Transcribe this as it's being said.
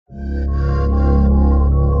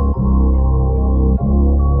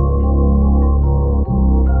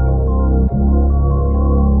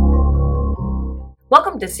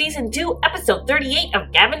to Season 2, Episode 38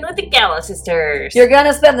 of Gavin with the Gala Sisters. You're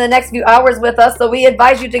gonna spend the next few hours with us, so we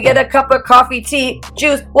advise you to get a cup of coffee, tea,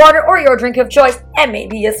 juice, water, or your drink of choice, and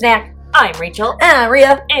maybe a snack. I'm Rachel. And I'm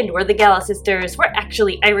Rhea. And we're the Gala Sisters. We're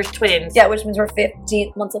actually Irish twins. Yeah, which means we're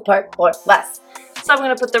 15 months apart or less. So I'm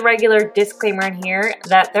going to put the regular disclaimer in here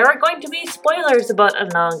that there are going to be spoilers about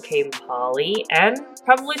Along Came Polly and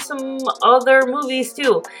probably some other movies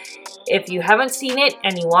too. If you haven't seen it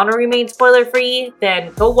and you want to remain spoiler free,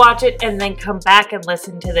 then go watch it and then come back and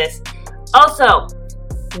listen to this. Also,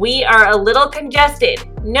 we are a little congested.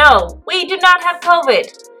 No, we do not have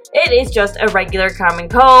COVID. It is just a regular common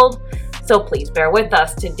cold, so please bear with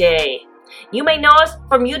us today. You may know us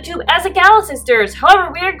from YouTube as the Gala Sisters.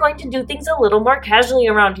 However, we are going to do things a little more casually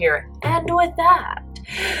around here. And with that,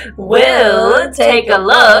 we'll take a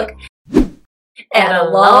look at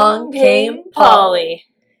Along Came Polly.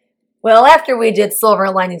 Well, after we did Silver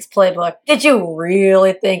Linings Playbook, did you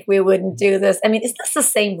really think we wouldn't do this? I mean, is this the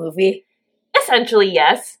same movie? Essentially,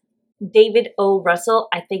 yes. David O. Russell,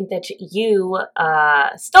 I think that you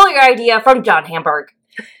stole your idea from John Hamburg.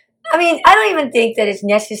 I mean, I don't even think that it's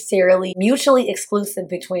necessarily mutually exclusive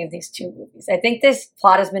between these two movies. I think this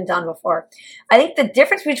plot has been done before. I think the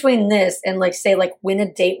difference between this and, say, Win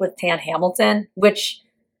a Date with Tan Hamilton, which,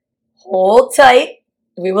 hold tight,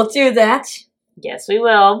 we will do that. Yes, we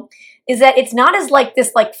will. Is that it's not as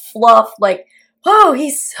this fluff, oh,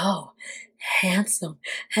 he's so handsome,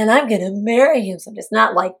 and I'm going to marry him. So it's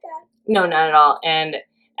not like that. No, not at all. And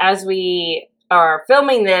as we are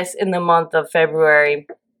filming this in the month of February,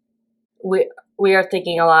 we are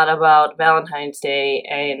thinking a lot about Valentine's Day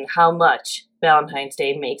and how much Valentine's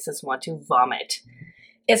Day makes us want to vomit.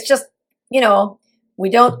 It's just, we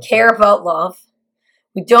don't care about love.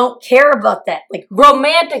 We don't care about that.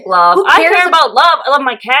 Romantic love. I care about love. I love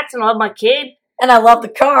my cats and I love my kid. And I love the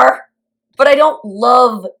car. But I don't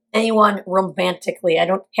love anyone romantically. I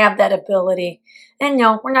don't have that ability. And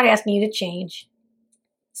no, we're not asking you to change.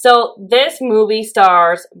 So this movie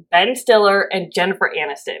stars Ben Stiller and Jennifer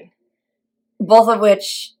Aniston. Both of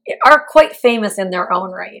which are quite famous in their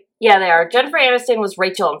own right. Yeah, they are. Jennifer Aniston was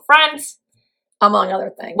Rachel in Friends. Among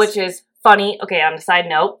other things. Which is funny. Okay, on a side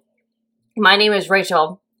note, my name is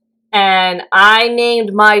Rachel, and I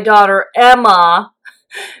named my daughter Emma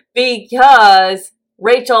because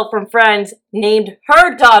Rachel from Friends named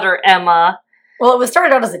her daughter Emma. Well, it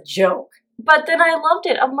started out as a joke. But then I loved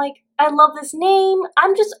it. I'm like, I love this name.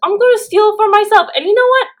 I'm going to steal it for myself. And you know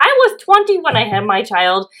what? I was 20 when I had my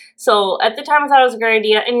child. So at the time I thought it was a great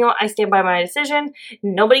idea. And I stand by my decision.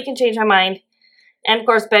 Nobody can change my mind. And of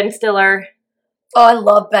course, Ben Stiller. Oh, I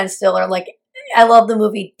love Ben Stiller. I love the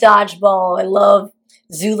movie Dodgeball. I love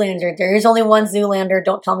Zoolander. There is only one Zoolander.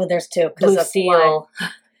 Don't tell me there's two. Blue Steel.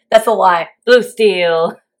 That's a lie. Blue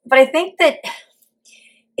Steel. But I think that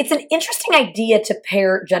it's an interesting idea to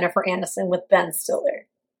pair Jennifer Aniston with Ben Stiller.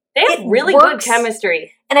 They have really good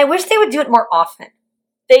chemistry. And I wish they would do it more often.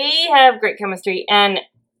 They have great chemistry. And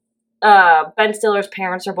Ben Stiller's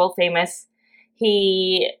parents are both famous.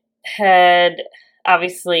 He had,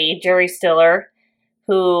 obviously, Jerry Stiller,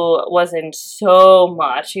 who was in so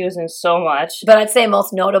much. He was in so much. But I'd say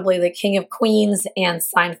most notably The King of Queens and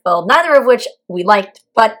Seinfeld, neither of which we liked.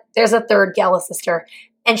 But there's a third Gala sister.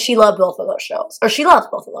 And she loved both of those shows. Or she loves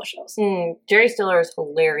both of those shows. Jerry Stiller is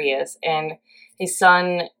hilarious. And his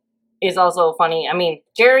son is also funny. I mean,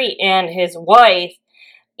 Jerry and his wife,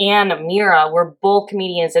 Ann Mira, were both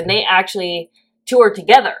comedians. And they actually toured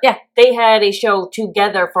together. Yeah. They had a show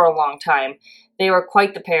together for a long time. They were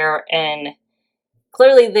quite the pair. And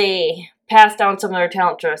clearly they passed down some of their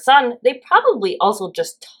talent to his son. They probably also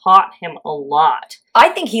just taught him a lot. I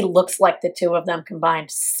think he looks like the two of them combined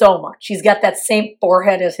so much. He's got that same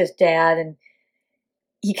forehead as his dad, and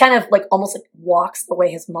he kind of almost walks the way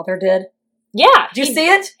his mother did. Yeah. Did you see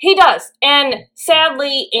it? He does. And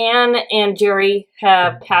sadly, Ann and Jerry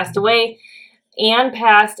have passed away. Ann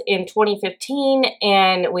passed in 2015,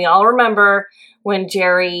 and we all remember when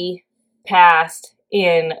Jerry passed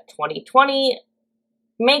in 2020,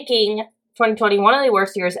 making 2020 one of the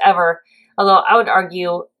worst years ever. Although I would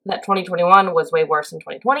argue that 2021 was way worse than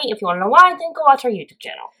 2020. If you want to know why, then go watch our YouTube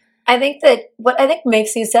channel. I think that what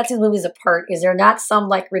makes sets these movies apart is they're not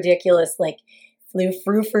some ridiculous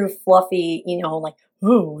frou-frou fluffy,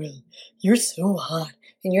 oh, you're so hot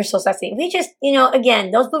and you're so sexy. We just, again,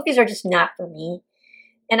 those movies are just not for me.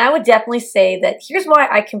 And I would definitely say that here's why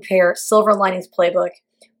I compare Silver Linings Playbook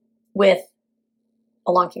with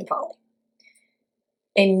Along Came Polly.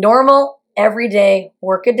 A normal, everyday,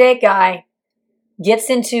 workaday guy gets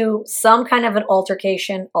into some kind of an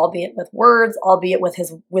altercation, albeit with words, albeit with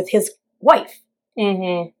his wife.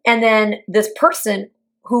 Mm-hmm. And then this person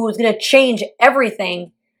who's going to change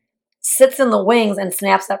everything sits in the wings and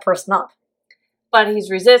snaps that person up. But he's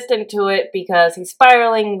resistant to it because he's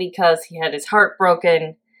spiraling, because he had his heart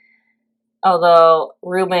broken. Although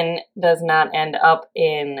Ruben does not end up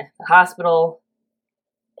in the hospital.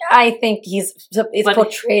 I think it's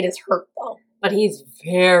portrayed as hurt, though. But he's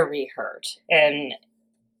very hurt. And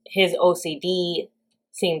his OCD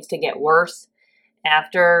seems to get worse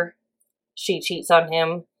after she cheats on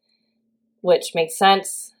him, which makes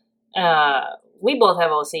sense. We both have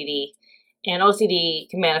OCD, and OCD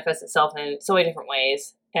can manifest itself in so many different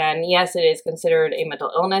ways. And yes, it is considered a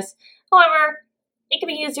mental illness. However, it can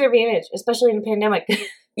be used to your advantage, especially in a pandemic.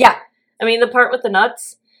 Yeah. I mean, the part with the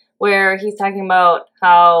nuts, where he's talking about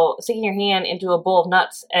how sticking your hand into a bowl of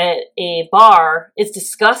nuts at a bar is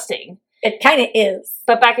disgusting. It kind of is.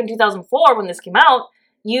 But back in 2004, when this came out,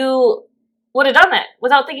 you would have done that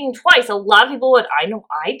without thinking twice. A lot of people would. I know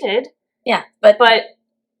I did. Yeah, but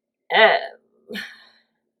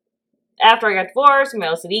after I got divorced, my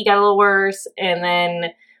OCD got a little worse, and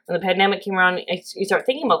then when the pandemic came around, you start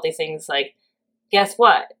thinking about these things like, guess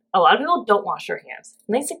what? A lot of people don't wash their hands.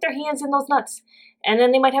 And they stick their hands in those nuts. And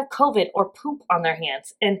then they might have COVID or poop on their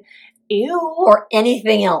hands. And ew. Or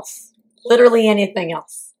anything else. Literally anything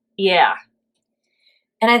else. Yeah.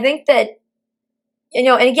 And I think that, and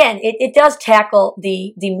again, it does tackle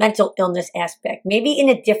the mental illness aspect. Maybe in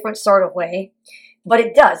a different sort of way. But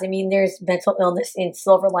it does. I mean, there's mental illness in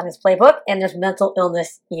Silver Linings Playbook. And there's mental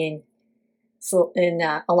illness in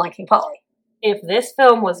Along Came Polly. If this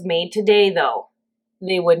film was made today, though,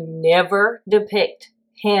 they would never depict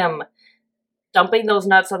him dumping those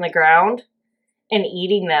nuts on the ground and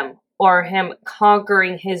eating them, or him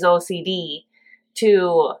conquering his OCD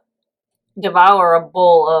to devour a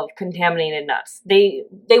bowl of contaminated nuts. They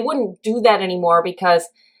wouldn't do that anymore because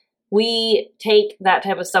we take that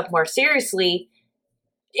type of stuff more seriously.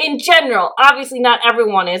 In general, obviously not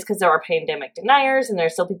everyone is, because there are pandemic deniers, and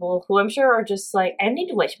there's still people who I'm sure are just like, I need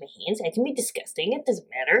to wash my hands. I can be disgusting. It doesn't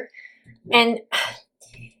matter. And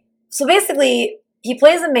so basically, he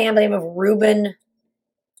plays a man by the name of Ruben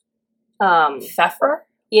Pfeffer.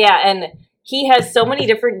 Yeah, and he has so many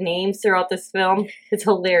different names throughout this film. It's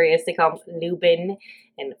hilarious. They call him Lubin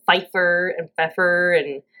and Pfeiffer and Pfeffer,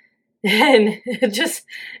 and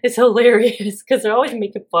it's hilarious because they're always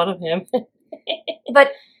making fun of him.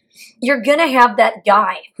 But you're going to have that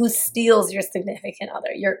guy who steals your significant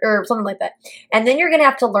other, or something like that. And then you're going to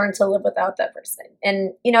have to learn to live without that person.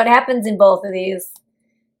 And, it happens in both of these.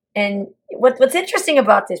 And what's interesting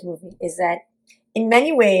about this movie is that in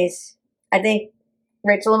many ways, I think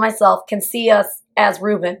Rachel and myself can see us as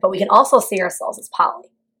Ruben, but we can also see ourselves as Polly.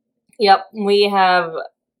 Yep. We have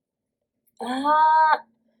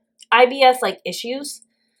IBS-like issues.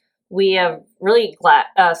 We have really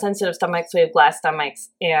sensitive stomachs. We have glass stomachs.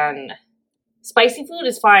 And spicy food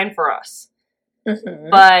is fine for us. Mm-hmm.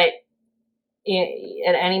 But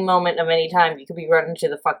at any moment of any time, you could be running to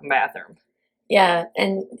the fucking bathroom. Yeah,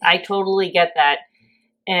 and I totally get that.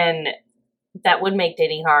 And that would make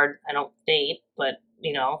dating hard. I don't date, but,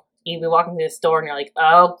 you'd be walking through the store and you're like,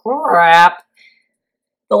 oh, crap.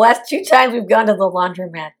 The last 2 times we've gone to the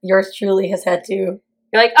laundromat, yours truly has had to. You're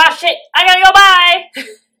like, oh, shit, I gotta go, bye!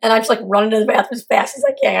 And I'm just like running to the bathroom as fast as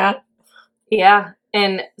I can. Yeah,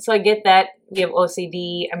 and so I get that. You have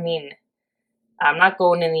OCD. I mean, I'm not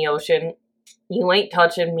going in the ocean. You ain't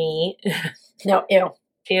touching me. No, ew.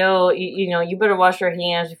 Ew, you better wash your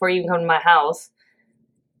hands before you even come to my house.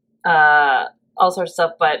 All sorts of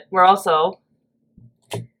stuff, but we're also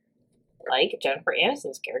like Jennifer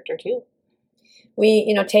Aniston's character too.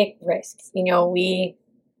 We, take risks. We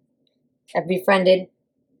have befriended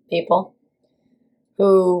people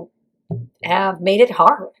who have made it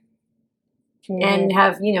hard and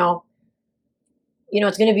have,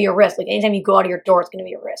 it's going to be a risk. Like anytime you go out of your door, it's going to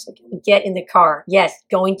be a risk. Like get in the car. Yes,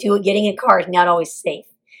 getting in a car is not always safe.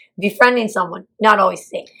 Befriending someone, not always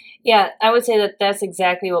safe. Yeah, I would say that that's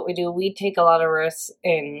exactly what we do. We take a lot of risks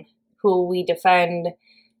in who we defend,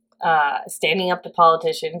 standing up to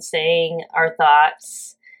politicians, saying our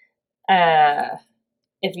thoughts.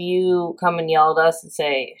 If you come and yell at us and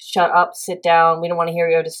say, shut up, sit down, we don't want to hear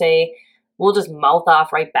what you have to say, we'll just mouth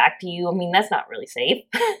off right back to you. I mean, that's not really safe.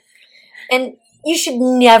 And you should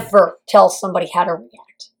never tell somebody how to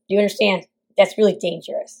react. Do you understand? That's really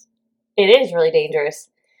dangerous. It is really dangerous.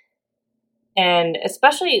 And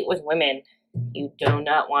especially with women, you do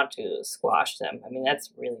not want to squash them. I mean,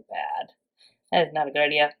 that's really bad. That is not a good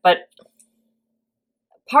idea. But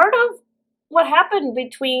part of what happened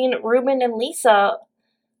between Ruben and Lisa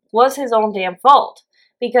was his own damn fault.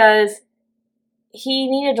 Because he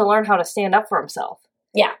needed to learn how to stand up for himself.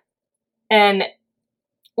 Yeah. And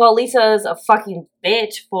Well, Lisa's a fucking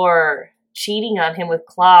bitch for cheating on him with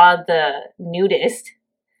Claude, the nudist.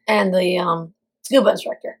 And the scuba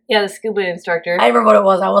instructor. Yeah, the scuba instructor. I remember what it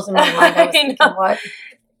was. I wasn't in my mind. I was thinking, what?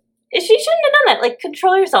 She shouldn't have done that. Like,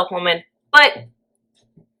 control yourself, woman. But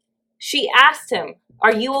she asked him,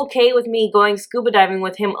 are you okay with me going scuba diving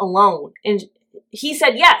with him alone? And he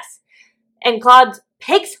said yes. And Claude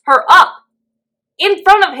picks her up in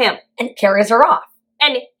front of him. And carries her off.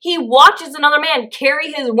 And he watches another man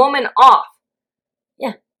carry his woman off.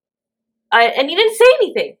 Yeah. And he didn't say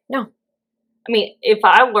anything. No. I mean, if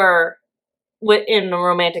I were in a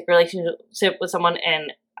romantic relationship with someone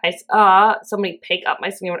and I saw somebody pick up my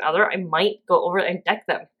significant other, I might go over and deck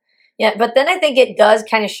them. Yeah, but then I think it does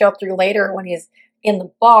kind of show up through later when he's in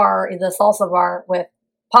the bar, in the salsa bar with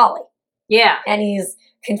Polly. Yeah. And he's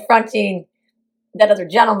confronting that other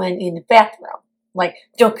gentleman in the bathroom. Like,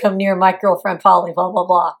 don't come near my girlfriend Polly, blah, blah,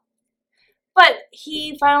 blah. But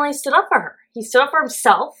he finally stood up for her. He stood up for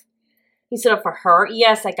himself. He stood up for her.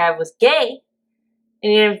 Yes, that guy was gay.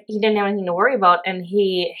 And he didn't have anything to worry about. And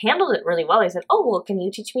he handled it really well. He said, oh, well, can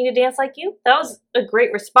you teach me to dance like you? That was a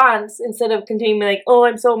great response. Instead of continuing to be like, oh,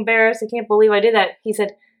 I'm so embarrassed. I can't believe I did that. He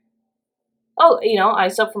said, oh, I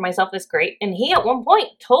stood up for myself. That's great. And he at one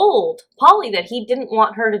point told Polly that he didn't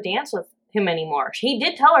want her to dance with him anymore. He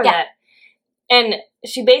did tell her that. And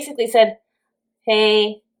she basically said,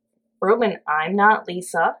 hey, Ruben, I'm not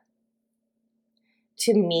Lisa.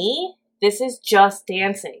 To me, this is just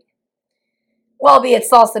dancing. Well, albeit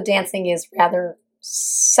salsa dancing is rather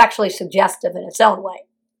sexually suggestive in its own way.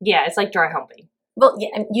 Yeah, it's like dry humping. Well,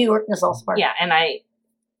 yeah, and you were in the salsa part. Yeah, and I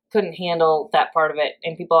couldn't handle that part of it.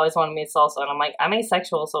 And people always wanted me to salsa. And I'm like, I'm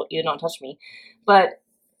asexual, so you don't touch me. But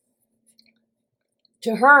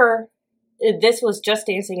to her, this was just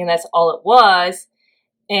dancing and that's all it was.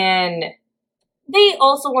 And they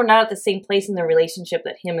also were not at the same place in the relationship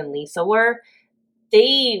that him and Lisa were.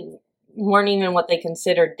 They weren't even what they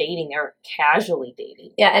considered dating. They were casually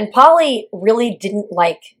dating. Yeah, and Polly really didn't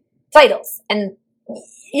like titles. And,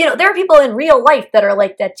 there are people in real life that are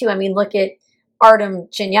like that too. I mean, look at Artem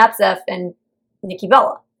Chinyatsev and Nikki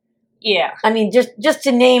Bella. Yeah. I mean, just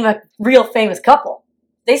to name a real famous couple.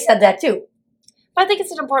 They said that too. But I think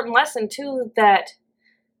it's an important lesson, too, that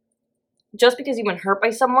just because you've been hurt by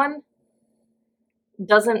someone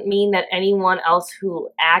doesn't mean that anyone else who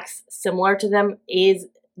acts similar to them is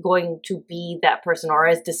going to be that person or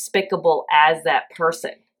as despicable as that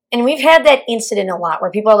person. And we've had that incident a lot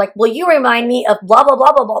where people are like, well, you remind me of blah, blah,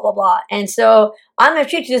 blah, blah, blah, blah, blah. And so I'm going to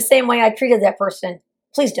treat you the same way I treated that person.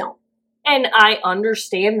 Please don't. And I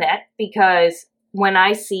understand that because when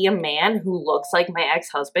I see a man who looks like my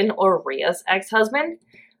ex-husband or Rhea's ex-husband,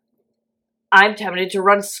 I'm tempted to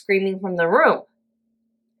run screaming from the room.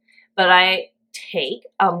 But I take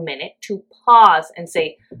a minute to pause and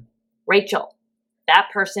say, Rachel, that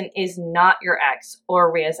person is not your ex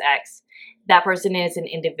or Rhea's ex. That person is an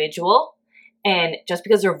individual. And just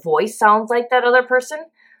because their voice sounds like that other person,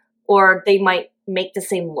 or they might make the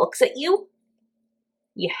same looks at you,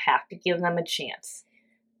 you have to give them a chance.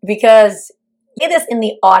 Because you get this in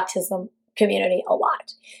the autism community a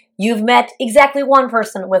lot. You've met exactly one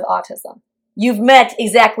person with autism. You've met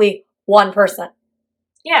exactly one person.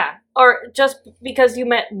 Yeah. Or just because you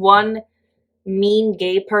met one mean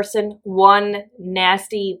gay person, one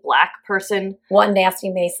nasty black person. One nasty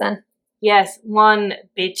Mason. Yes, one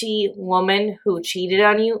bitchy woman who cheated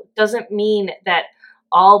on you doesn't mean that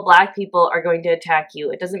all black people are going to attack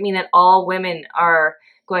you. It doesn't mean that all women are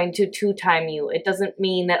going to two-time you. It doesn't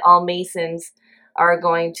mean that all Masons are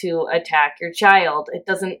going to attack your child. It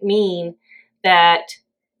doesn't mean that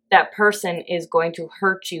that person is going to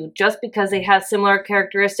hurt you just because they have similar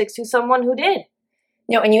characteristics to someone who did.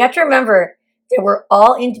 And you have to remember that we're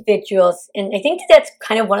all individuals, and I think that's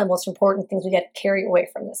kind of one of the most important things we got to carry away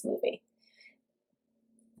from this movie.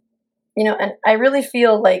 And I really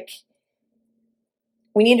feel like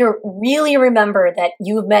we need to really remember that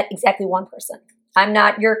you've met exactly one person. I'm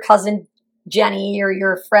not your cousin Jenny or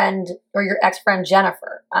your friend or your ex-friend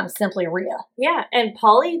Jennifer. I'm simply Rhea. Yeah, and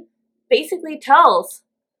Polly basically tells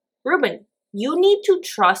Ruben, you need to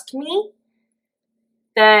trust me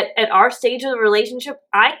that at our stage of the relationship,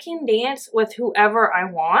 I can dance with whoever I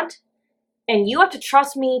want. And you have to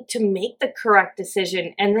trust me to make the correct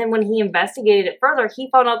decision. And then when he investigated it further, he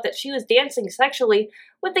found out that she was dancing sexually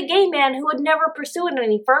with a gay man who would never pursue it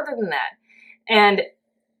any further than that. And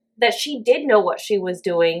that she did know what she was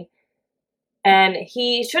doing. And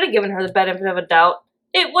he should have given her the benefit of a doubt.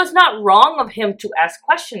 It was not wrong of him to ask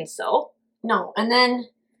questions, though. No. And then,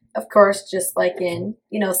 of course, just like in,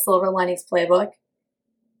 Silver Linings Playbook,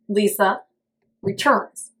 Lisa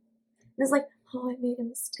returns. And it's like, Oh, I made a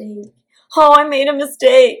mistake. Oh, I made a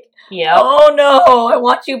mistake. Yep. Oh, no, I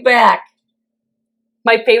want you back.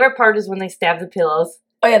 My favorite part is when they stab the pillows.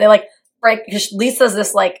 Oh, yeah, they like, right, Lisa's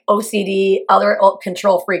this like OCD, other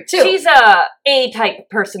control freak too. She's a A-type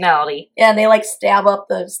personality. Yeah, and they like stab up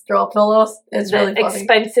the throw pillows. It's really funny.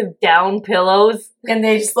 Expensive down pillows. And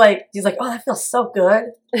they just like, he's like, oh, that feels so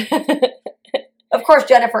good. Of course,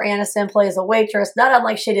 Jennifer Aniston plays a waitress, not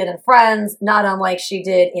unlike she did in Friends, not unlike she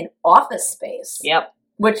did in Office Space. Yep.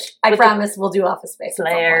 Which I promise we'll do Office Space.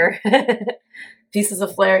 Flair. Pieces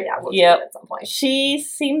of Flair, yeah, we'll do it at some point. She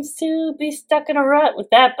seems to be stuck in a rut with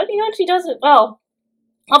that, but you know, she does it well.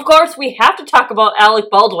 Of course, we have to talk about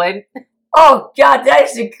Alec Baldwin. Oh, God, that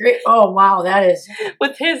is a great... Oh, wow, that is...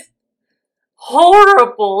 With his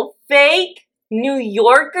horrible, fake New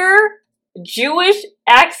Yorker Jewish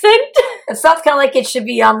accent. It sounds kind of like it should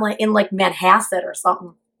be on in Manhasset or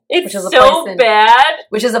something. It's which is so bad.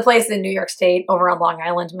 Which is a place in New York State over on Long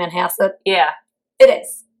Island, Manhasset. Yeah. It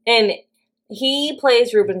is. And he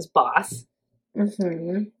plays Ruben's boss.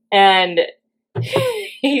 Mm-hmm. And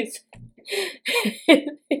he's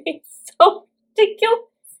so ridiculous.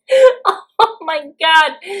 Oh my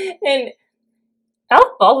God. And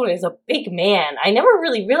Alec Baldwin is a big man. I never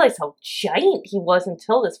really realized how giant he was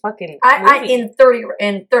until this fucking movie. In 30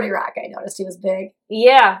 Rock, I noticed he was big.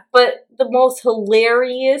 Yeah, but the most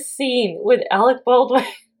hilarious scene with Alec Baldwin,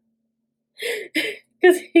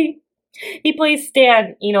 because he plays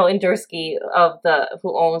Stan, Endursky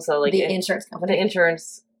who owns the insurance company. The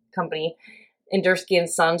insurance company, Endursky and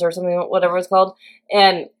Sons or something, whatever it's called,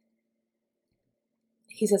 and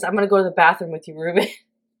he says, "I'm gonna go to the bathroom with you, Ruben."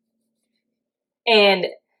 And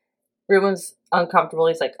Ruben's uncomfortable.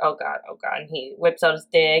 He's like, oh God. And he whips out his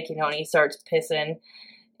dick, and he starts pissing.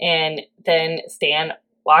 And then Stan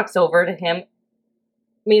walks over to him.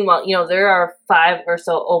 Meanwhile, there are 5 or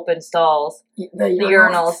so open stalls, the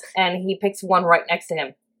urinals, and he picks one right next to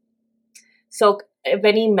him. So if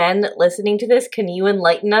any men listening to this, can you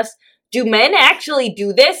enlighten us? Do men actually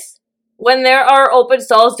do this? When there are open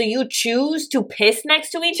stalls, do you choose to piss next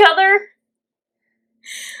to each other?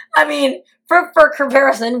 I mean, for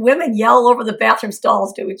comparison, women yell over the bathroom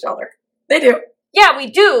stalls to each other. They do. Yeah, we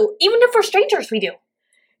do. Even if we're strangers, we do.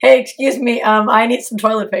 Hey, excuse me, I need some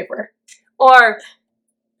toilet paper. Or,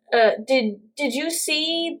 did you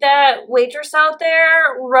see that waitress out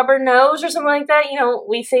there, rubber nose or something like that?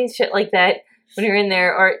 We say shit like that when you're in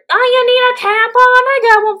there. Or, oh, you need a tampon? I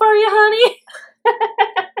got one for you, honey.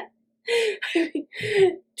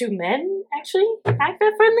 Do men actually act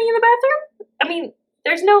that friendly in the bathroom? I mean,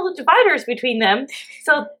 there's no dividers between them,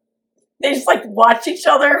 so they just watch each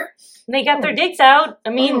other. They got their dicks out. I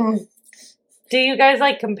mean, do you guys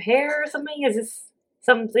compare or something? Is this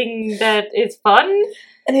something that is fun?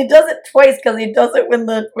 And he does it twice because he does it when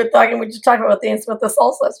we just talked about the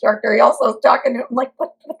salsa instructor. He also is talking to him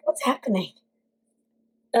what's happening?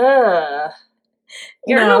 Urinals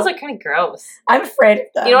are kind of gross. I'm afraid of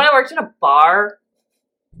them. When I worked in a bar,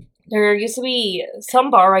 there used to be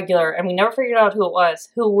some bar regular, and we never figured out who it was,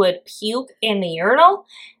 who would puke in the urinal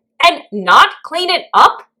and not clean it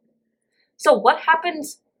up. So what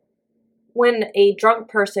happens when a drunk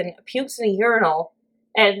person pukes in a urinal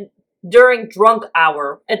and during drunk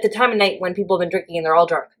hour, at the time of night when people have been drinking and they're all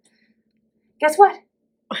drunk? Guess what?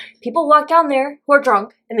 People walk down there who are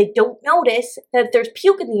drunk and they don't notice that there's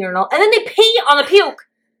puke in the urinal, and then they pee on the puke.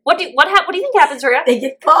 What do you think happens, Rhea? They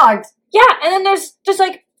get clogged. Yeah, and then there's just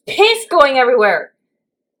piss going everywhere.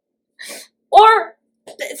 Or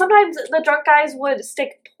sometimes the drunk guys would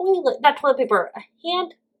stick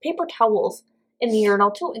paper towels in the urinal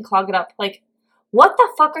too and clog it up. What the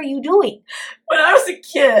fuck are you doing? When I was a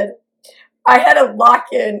kid, I had a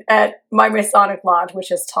lock-in at my Masonic Lodge, which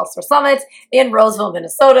is Tulsa Summit in Roseville,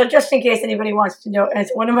 Minnesota, just in case anybody wants to know. As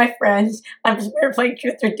one of my friends, we were playing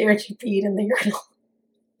Truth or Dare, she peed in the urinal.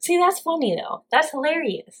 See, that's funny though. That's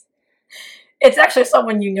hilarious. It's actually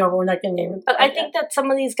someone but we're not going to name it. But I think that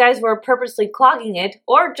some of these guys were purposely clogging it,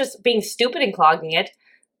 or just being stupid and clogging it.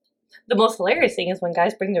 The most hilarious thing is when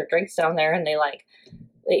guys bring their drinks down there and they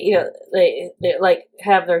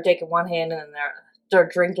have their dick in one hand and then they're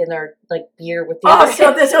drinking their beer with the other. Oh,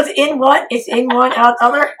 so this was in one? It's in one, out the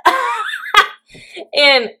other?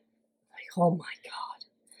 And oh my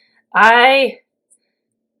God.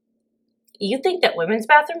 You think that women's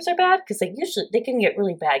bathrooms are bad? Because they can get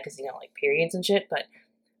really bad because, periods and shit. But,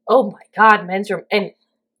 oh my God, men's room. And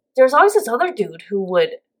there's always this other dude who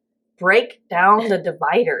would break down the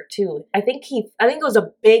divider, too. I think it was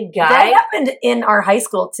a big guy. That happened in our high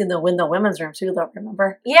school, in the women's room, too, though,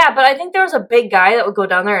 remember? Yeah, but I think there was a big guy that would go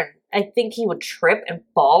down there, and I think he would trip and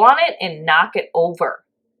fall on it and knock it over.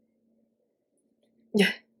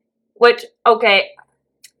 Which, okay,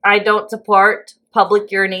 I don't support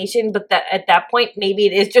public urination, but at that point, maybe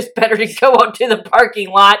it is just better to go out to the parking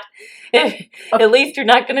lot. At least you're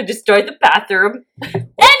not going to destroy the bathroom.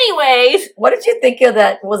 Anyways. What did you think of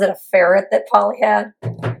that? Was it a ferret that Polly had?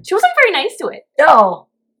 She wasn't very nice to it. No.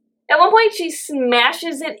 At one point, she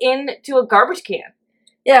smashes it into a garbage can.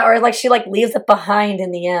 Yeah, or like she like leaves it behind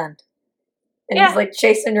in the end. And he's like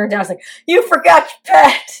chasing her down. It's like, you forgot your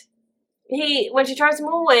pet. When she tries to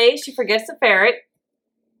move away, she forgets the ferret.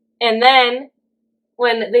 And then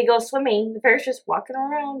when they go swimming, the ferret's just walking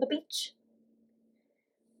around the beach.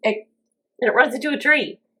 And it runs into a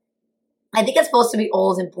tree. I think it's supposed to be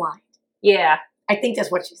old and blind. Yeah. I think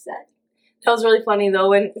that's what she said. That was really funny, though,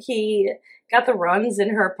 when he got the runs in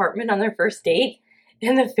her apartment on their first date,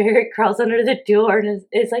 and the ferret crawls under the door and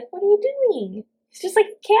is like, what are you doing? It's just like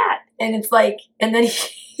a cat. And it's like, and then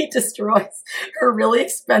he destroys her really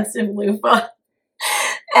expensive loofah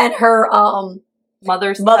and her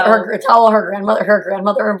mother's towel her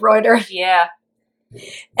grandmother embroidered. Yeah.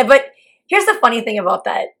 But here's the funny thing about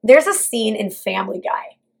that. There's a scene in Family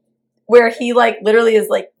Guy where he like literally is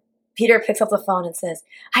like, Peter picks up the phone and says,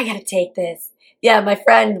 I gotta take this. Yeah, my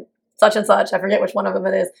friend such and such, I forget which one of them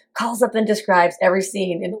it is, calls up and describes every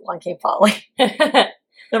scene in Along Came Polly.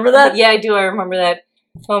 Remember that? Yeah, I do. I remember that.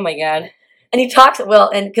 Oh my God. And he talks,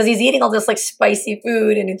 and because he's eating all this like spicy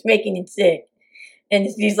food and it's making him sick. And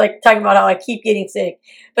he's like talking about how I keep getting sick.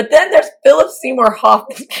 But then there's Philip Seymour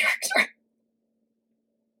Hoffman's character,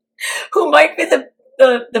 who might be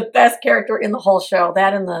the best character in the whole show.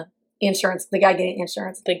 That and the guy getting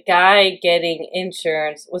insurance. The guy getting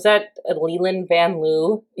insurance. Was that Leland Van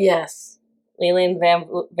Loo? Yes. Leland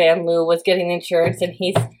Van Loo was getting insurance, and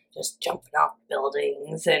he's just jumping off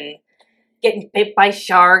buildings and getting bit by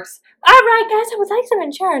sharks. All right, guys, I would like some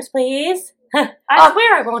insurance, please. I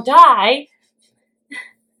swear I won't die.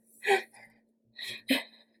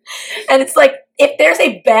 And it's like, if there's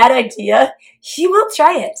a bad idea, he will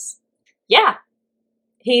try it. Yeah.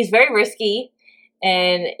 He's very risky,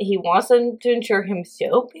 and he wants them to insure him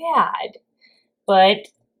so bad. But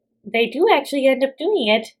they do actually end up doing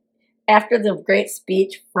it. After the great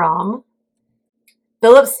speech from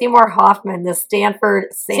Philip Seymour Hoffman, the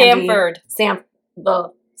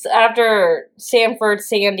after Sanford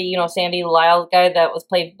Sandy, Sandy Lyle guy that was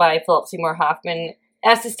played by Philip Seymour Hoffman,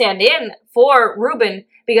 has to stand in for Ruben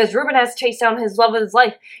because Ruben has to chase down his love of his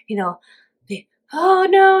life. Oh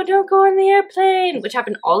no, don't go on the airplane, which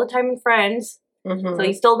happened all the time in Friends. Mm-hmm. So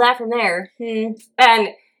he stole that from there. And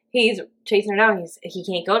he's chasing her down. He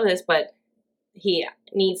can't go to this, but he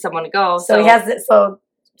needs someone to go. So he has this. So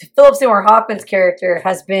Philip Seymour Hoffman's character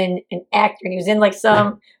has been an actor, and he was in like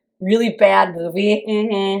some really bad movie.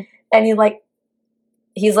 Mm-hmm. And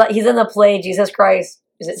he's in the play Jesus Christ.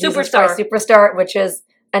 Is it Superstar? Superstar, which is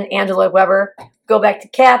an Angela Weber. Go back to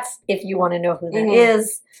Cats if you want to know who that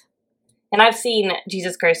is. And I've seen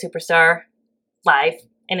Jesus Christ Superstar live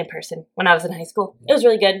and in person when I was in high school. It was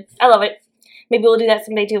really good. I love it. Maybe we'll do that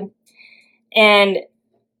someday too. And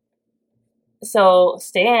so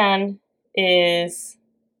Stan is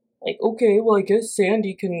like, okay, well, I guess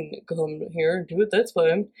Sandy can come here and do it. That's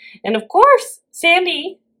fine. And of course,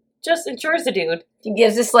 Sandy just insures the dude. He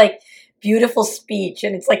gives this like beautiful speech,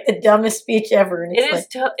 and it's like the dumbest speech ever. And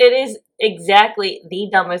it is exactly the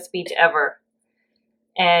dumbest speech ever.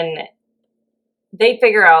 And they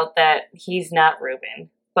figure out that he's not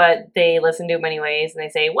Ruben, but they listen to him anyways, and they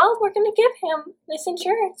say, well, we're going to give him this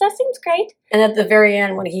insurance. That seems great. And at the very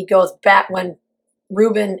end, when he goes back, when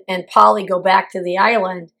Ruben and Polly go back to the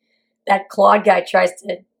island, that Claude guy tries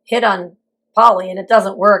to hit on Polly, and it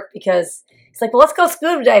doesn't work because he's like, well, let's go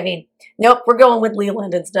scuba diving. Nope, we're going with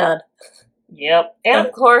Leland instead. Yep. And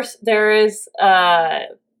of course, there is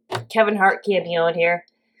Kevin Hart cameo in here.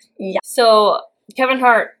 Yeah. So Kevin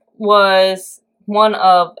Hart was one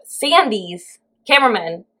of Sandy's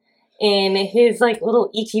cameramen in his like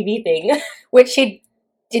little ETV thing. Which he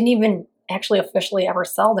didn't even actually officially ever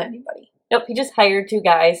sell to anybody. Nope, he just hired two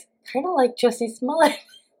guys. Kind of like Jussie Smollett.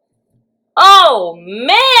 Oh,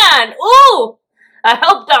 man! Ooh! I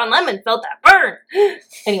hope Don Lemon felt that burn.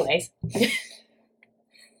 Anyways.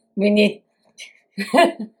 We need...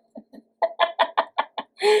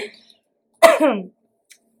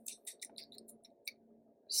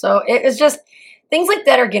 So it was just... Things like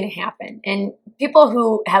that are going to happen. And people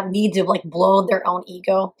who need to like blow their own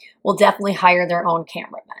ego will definitely hire their own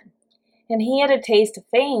cameraman. And he had a taste of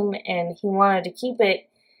fame, and he wanted to keep it,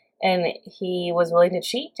 and he was willing to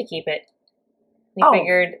cheat to keep it. He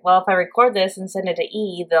figured, well, if I record this and send it to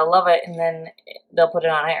E, they'll love it, and then they'll put it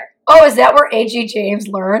on air. Oh, is that where A.G. James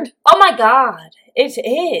learned? Oh my god, it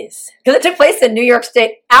is. Because it took place in New York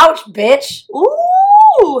State. Ouch, bitch.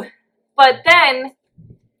 Ooh! But then,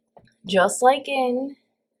 just like in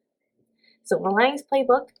Silver Linings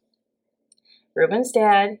Playbook, Ruben's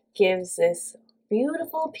dad gives this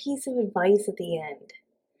beautiful piece of advice at the end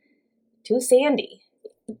to Sandy.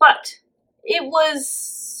 But it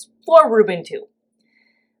was for Ruben too,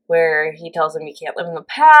 where he tells him you can't live in the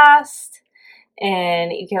past,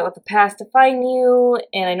 and you can't let the past define you,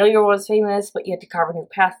 and I know you're once famous, but you have to carve a new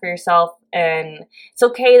path for yourself, and it's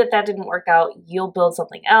okay that that didn't work out, you'll build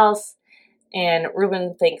something else. And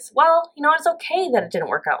Ruben thinks, well, you know, it's okay that it didn't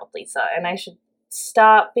work out with Lisa, and I should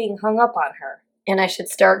stop being hung up on her. And I should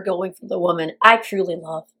start going for the woman I truly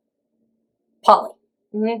love. Polly.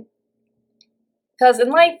 Because in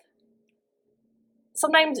life,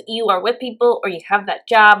 sometimes you are with people, or you have that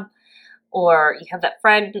job, or you have that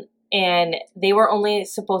friend, and they were only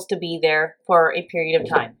supposed to be there for a period of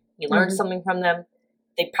time. You learned something from them.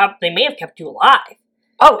 They may have kept you alive.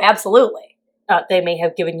 Oh, absolutely. They may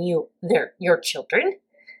have given you your children.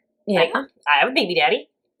 Yeah. Like, I have a baby daddy.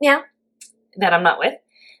 Yeah. That I'm not with.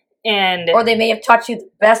 Or they may have taught you the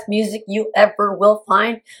best music you ever will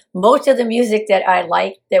find. Most of the music that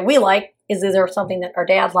we like, is either something that our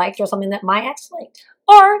dad liked or something that my ex liked.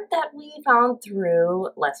 Or that we found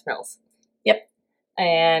through Les Mills. Yep.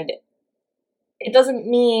 And it doesn't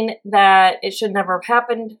mean that it should never have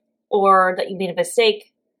happened, or that you made a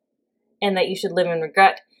mistake and that you should live in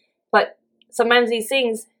regret. But sometimes these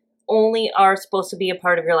things only are supposed to be a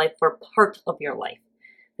part of your life for part of your life.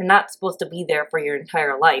 They're not supposed to be there for your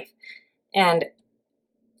entire life. And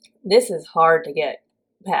this is hard to get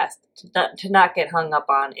past, to not get hung up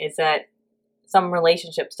on, is that some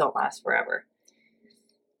relationships don't last forever.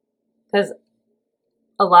 Because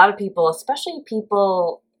a lot of people, especially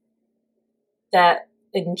people that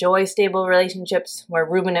enjoy stable relationships, where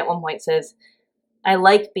Ruben at one point says, I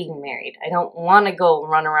like being married. I don't want to go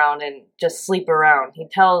run around and just sleep around. He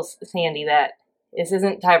tells Sandy that this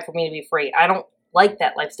isn't time for me to be free. I don't like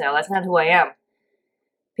that lifestyle. That's not who I am.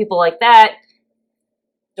 People like that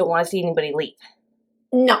don't want to see anybody leave.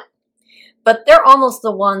 No. But they're almost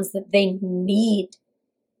the ones that they need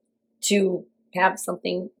to have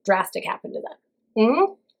something drastic happen to them.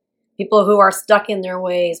 Mm-hmm. People who are stuck in their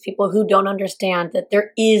ways, people who don't understand that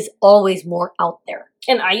there is always more out there.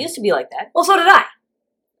 And I used to be like that. Well, so did I.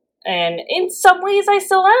 And in some ways I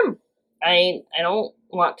still am. I don't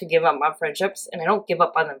want to give up my friendships, and I don't give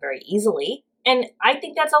up on them very easily. And I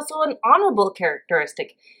think that's also an honorable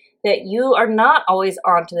characteristic, that you are not always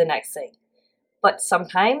on to the next thing. But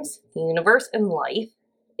sometimes the universe and life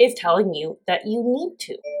is telling you that you need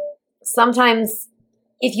to. Sometimes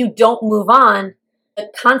if you don't move on,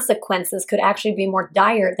 the consequences could actually be more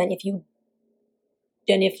dire than if you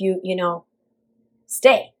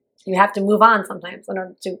stay. You have to move on sometimes in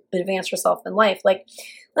order to advance yourself in life. Like,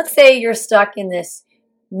 let's say you're stuck in this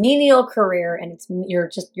menial career, and you're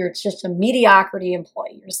just a mediocrity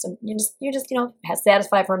employee. You're just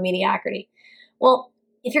satisfied for mediocrity. Well,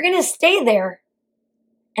 if you're going to stay there,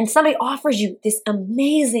 and somebody offers you this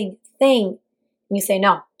amazing thing, and you say,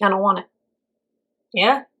 no, I don't want it.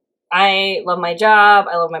 Yeah. I love my job.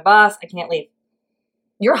 I love my boss. I can't leave.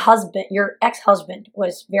 Your ex-husband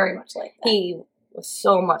was very much like that. He was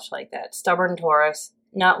so much like that. Stubborn Taurus,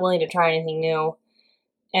 not willing to try anything new.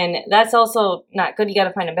 And that's also not good. You got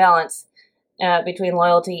to find a balance between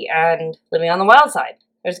loyalty and living on the wild side.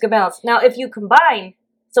 There's a good balance. Now, if you combine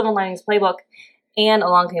Silver Linings Playbook and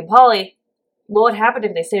Along Came Polly, what would happen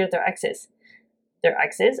if they stayed with their exes? Their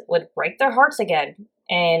exes would break their hearts again,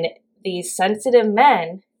 and these sensitive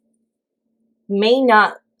men may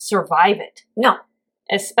not survive it. No.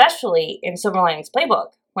 Especially in Silver Linings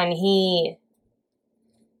Playbook, when he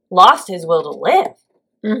lost his will to live.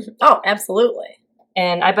 Mm-hmm. Oh, absolutely.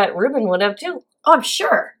 And I bet Ruben would have too. Oh, I'm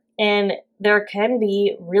sure. And there can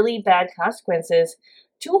be really bad consequences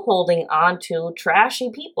to holding on to trashy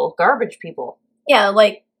people, garbage people. Yeah,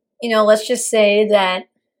 like, let's just say that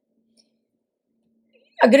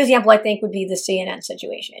a good example, I think, would be the CNN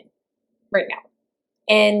situation right now.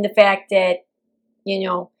 And the fact that,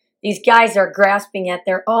 these guys are grasping at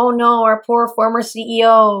their, oh no, our poor former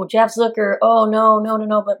CEO, Jeff Zucker, oh no.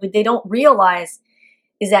 But what they don't realize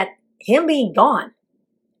is that him being gone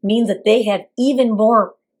means that they have even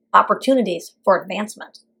more opportunities for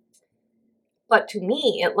advancement. But to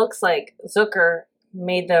me, it looks like Zucker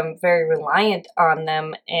made them very reliant on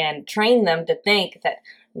them and trained them to think that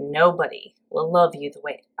nobody will love you the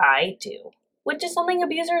way I do, which is something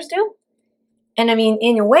abusers do. And I mean,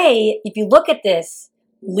 in a way, if you look at this,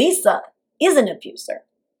 Lisa is an abuser.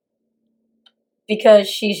 because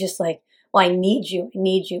she's just like, well, I need you, I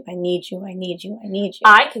need you, I need you, I need you, I need you.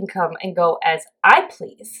 I can come and go as I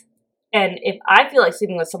please. And if I feel like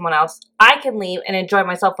sleeping with someone else, I can leave and enjoy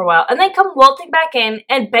myself for a while and then come waltzing back in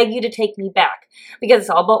and beg you to take me back. Because it's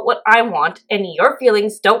all about what I want and your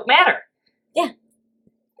feelings don't matter. Yeah.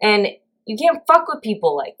 And you can't fuck with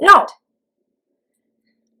people like that. No.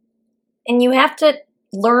 And you have to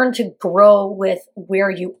learn to grow with where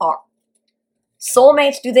you are.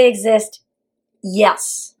 Soulmates, do they exist?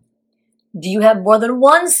 Yes. Do you have more than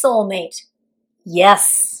one soulmate?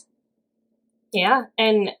 Yes. Yeah,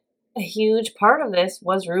 and a huge part of this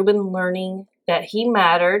was Ruben learning that he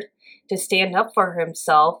mattered, to stand up for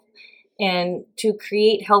himself, and to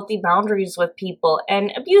create healthy boundaries with people.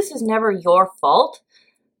 And abuse is never your fault,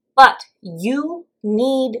 but you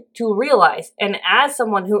need to realize, and as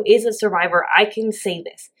someone who is a survivor, I can say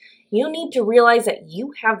this, you need to realize that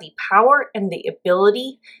you have the power and the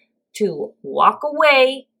ability to walk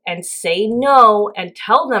away and say no and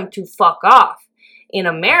tell them to fuck off. In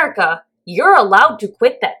America, you're allowed to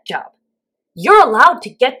quit that job. You're allowed to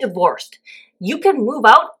get divorced. You can move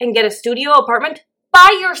out and get a studio apartment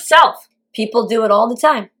by yourself. People do it all the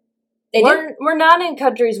time. We're not in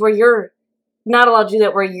countries where you're not allowed to do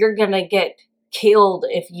that, where you're going to get killed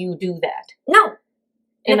if you do that. No.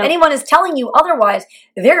 And if anyone is telling you otherwise,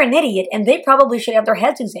 they're an idiot and they probably should have their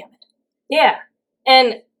heads examined. Yeah.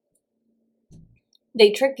 And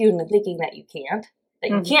they trick you into thinking that you can't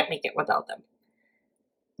make it without them.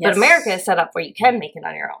 Yes. But America is set up where you can make it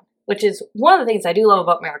on your own, which is one of the things I do love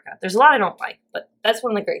about America. There's a lot I don't like, but that's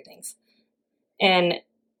one of the great things. And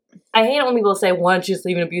I hate it when people say, why don't you just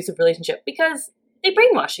leave an abusive relationship? Because they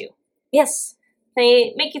brainwash you. Yes.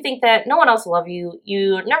 They make you think that no one else will love you.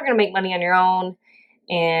 You're never going to make money on your own.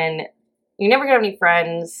 And you're never going to have any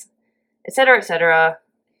friends, etc., etc.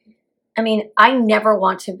 I mean, I never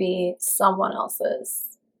want to be someone else's,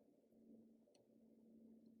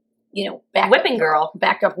 backup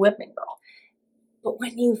whipping girl. But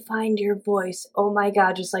when you find your voice, oh my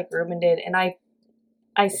God, just like Ruben did, and I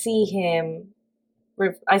see him,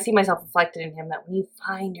 I see myself reflected in him, that when you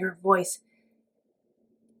find your voice,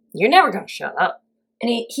 you're never going to shut up. And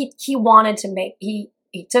he wanted to make, he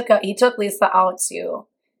took Lisa out to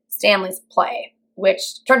Stanley's play,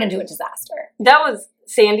 which turned into a disaster. That was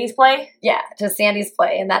Sandy's play? Yeah, to Sandy's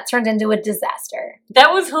play, and that turned into a disaster.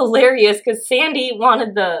 That was hilarious because Sandy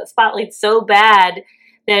wanted the spotlight so bad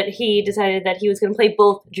that he decided that he was going to play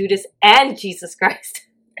both Judas and Jesus Christ.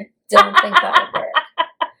 I don't think that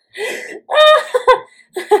would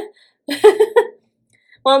work.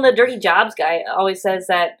 Well, the Dirty Jobs guy always says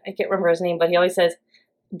that, I can't remember his name, but he always says,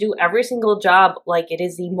 do every single job like it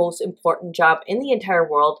is the most important job in the entire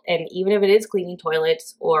world. And even if it is cleaning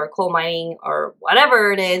toilets or coal mining or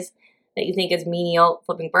whatever it is that you think is menial,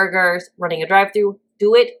 flipping burgers, running a drive-thru,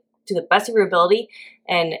 do it to the best of your ability.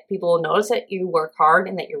 And people will notice that you work hard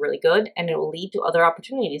and that you're really good. And it will lead to other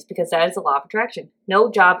opportunities because that is the law of attraction. No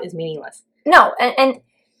job is meaningless. No, and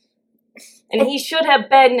he should have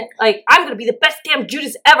been like, I'm going to be the best damn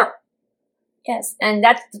Judas ever. Yes, and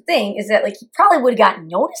that's the thing, is that he probably would have gotten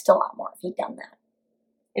noticed a lot more if he'd done that.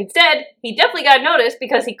 Instead, he definitely got noticed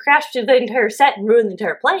because he crashed through the entire set and ruined the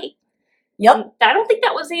entire play. Yep. And I don't think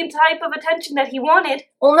that was the type of attention that he wanted.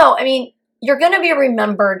 Well, no, I mean, you're going to be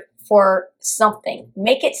remembered for something.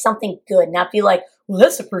 Make it something good, not be like, well,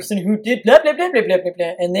 that's the person who did blah, blah, blah, blah, blah, blah,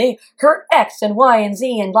 blah, and they hurt X and Y and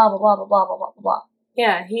Z and blah, blah, blah, blah, blah, blah, blah, blah.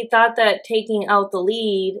 Yeah, he thought that taking out the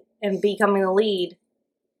lead and becoming the lead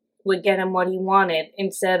would get him what he wanted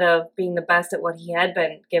instead of being the best at what he had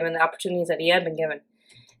been given, the opportunities that he had been given.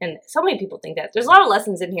 And so many people think that. There's a lot of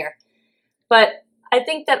lessons in here. But I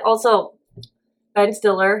think that also Ben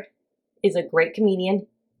Stiller is a great comedian.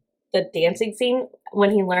 The dancing scene,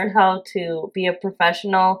 when he learned how to be a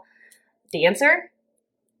professional dancer,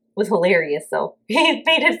 was hilarious, though. He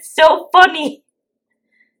made it so funny.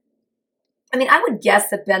 I mean, I would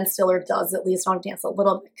guess that Ben Stiller does at least want to dance a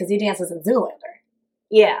little bit because he dances in Zoolander.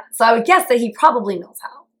 Yeah. So I would guess that he probably knows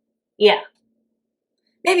how. Yeah.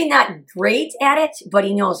 Maybe not great at it, but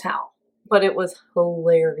he knows how. But it was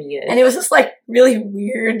hilarious. And it was just really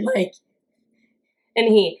weird, And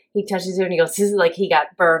he touches her and he goes, this is like he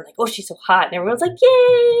got burned. Like, oh, she's so hot. And everyone's like,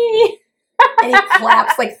 yay! And he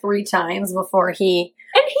claps 3 times before he...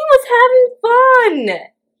 And he was having fun.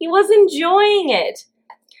 He was enjoying it.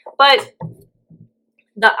 But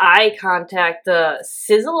the eye contact, the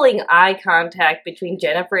sizzling eye contact between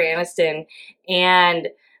Jennifer Aniston and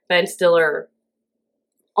Ben Stiller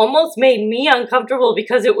almost made me uncomfortable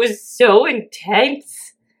because it was so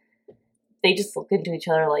intense. They just look into each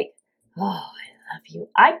other like, oh, I love you.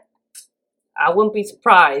 I wouldn't be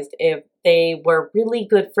surprised if they were really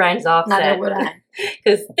good friends off Neither set. would I.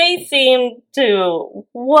 Because they seemed to,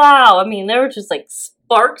 wow, I mean, there were just like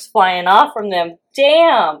sparks flying off from them.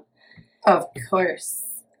 Damn. Of course.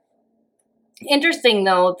 Interesting,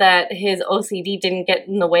 though, that his OCD didn't get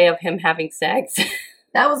in the way of him having sex.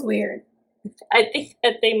 That was weird. I think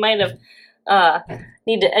that they might have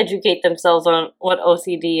need to educate themselves on what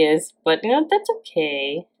OCD is, but that's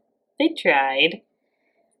okay. They tried.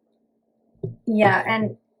 Yeah,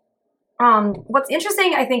 and what's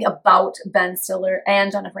interesting, I think, about Ben Stiller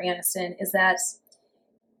and Jennifer Aniston is that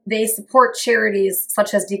they support charities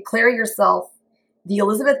such as Declare Yourself, the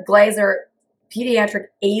Elizabeth Glaser Pediatric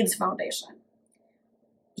AIDS Foundation.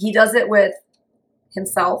 He does it with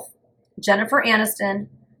himself, Jennifer Aniston,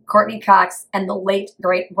 Courtney Cox, and the late,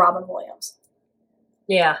 great Robin Williams.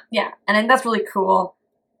 Yeah. Yeah, and I think that's really cool.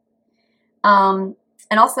 And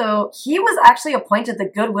also, he was actually appointed the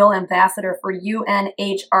Goodwill Ambassador for UNHCR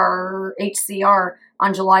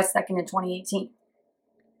on July 2nd in 2018.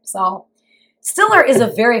 So, Stiller is a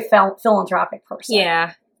very philanthropic person.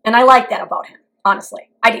 Yeah. And I like that about him, honestly.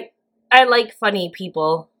 I do. I like funny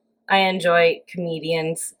people. I enjoy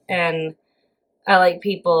comedians, and I like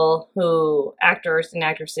people actors and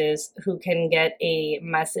actresses who can get a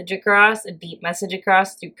message across, a deep message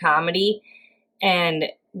across through comedy.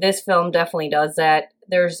 And this film definitely does that.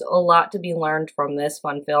 There's a lot to be learned from this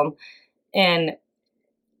fun film. And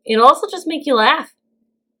it'll also just make you laugh.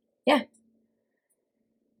 Yeah.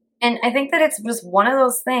 And I think that it's just one of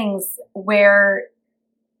those things where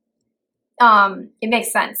it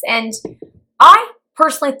makes sense. And I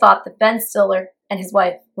personally thought that Ben Stiller and his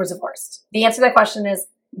wife were divorced. The answer to that question is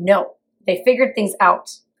no. They figured things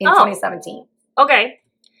out in 2017. Okay.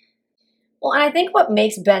 Well, and I think what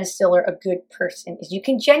makes Ben Stiller a good person is you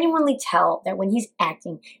can genuinely tell that when he's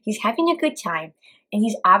acting, he's having a good time, and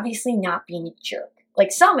he's obviously not being a jerk.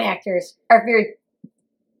 Like, some actors are very...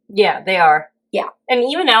 Yeah, they are. Yeah. And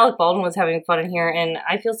even Alec Baldwin was having fun in here, and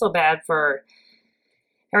I feel so bad for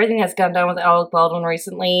everything that's gone down with Alec Baldwin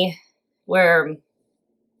recently, where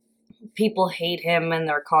people hate him and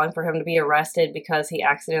they're calling for him to be arrested because he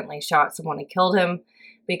accidentally shot someone and killed him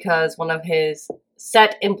because one of his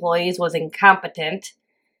set employees was incompetent,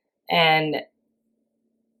 and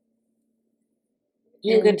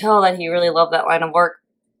you could tell that he really loved that line of work.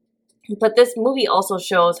 But this movie also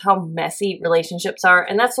shows how messy relationships are,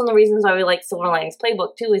 and that's one of the reasons why we like Silver Linings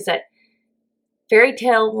Playbook too, is that fairy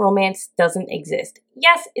tale romance doesn't exist.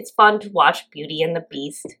 Yes, it's fun to watch Beauty and the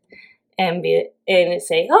Beast and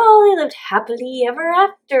say, oh, they lived happily ever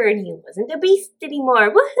after, and he wasn't a beast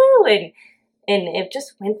anymore, woohoo, and it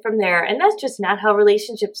just went from there. And that's just not how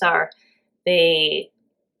relationships are. They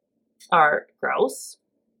are gross.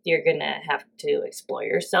 You're gonna have to explore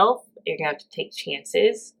yourself. You're gonna have to take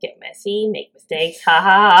chances, get messy, make mistakes. Ha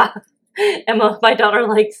ha ha. Emma, my daughter,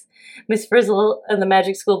 likes Miss Frizzle and the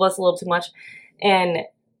Magic School Bus a little too much. And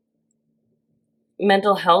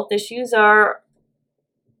mental health issues are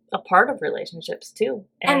a part of relationships too.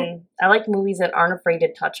 And I like movies that aren't afraid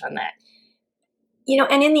to touch on that.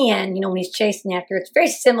 And in the end, when he's chasing after, it's very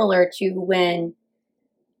similar to when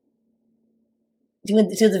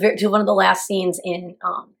to one of the last scenes in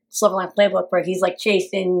Silverline Playbook, where he's like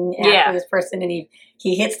chasing after this person, and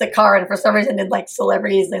he hits the car, and for some reason, like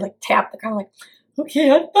celebrities, they like tap the car, like,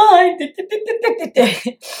 okay, I'm fine.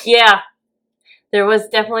 Yeah, there was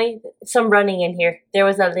definitely some running in here. There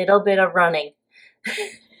was a little bit of running.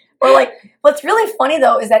 Or like, what's really funny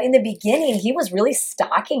though is that in the beginning, he was really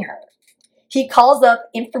stalking her. He calls up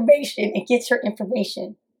information and gets her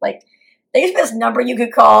information. Like, they used this number you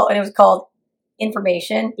could call, and it was called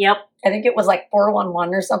information. Yep. I think it was like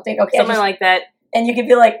 411 or something. Okay. Something like that. And you could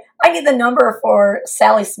be like, I need the number for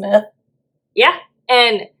Sally Smith. Yeah.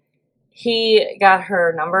 And he got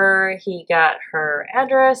her number. He got her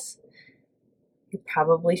address. You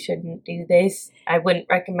probably shouldn't do this. I wouldn't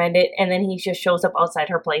recommend it. And then he just shows up outside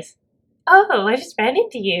her place. Oh, I just ran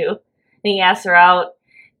into you. And he asks her out,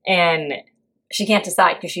 and she can't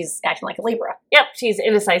decide because she's acting like a Libra. Yep, she's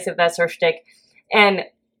indecisive. That's her shtick. And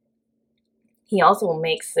he also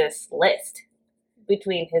makes this list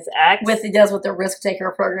between his ex. He does with the risk taker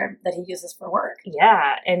program that he uses for work.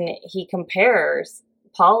 Yeah, and he compares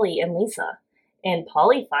Polly and Lisa. And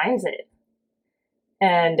Polly finds it.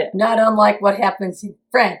 And not unlike what happens in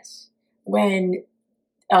Friends when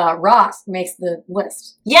Ross makes the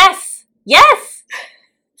list. Yes! Yes!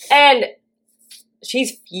 And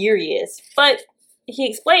she's furious. But he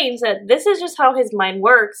explains that this is just how his mind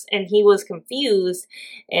works, and he was confused,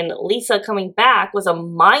 and Lisa coming back was a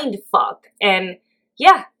mind fuck. And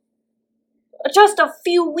yeah, just a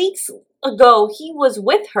few weeks ago he was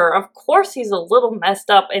with her. Of course he's a little messed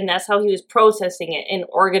up, and that's how he was processing it and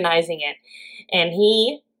organizing it. And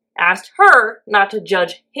he asked her not to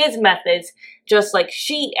judge his methods, just like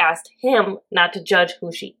she asked him not to judge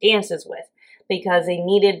who she dances with. Because they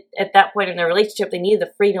needed, at that point in their relationship, they needed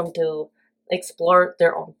the freedom to explore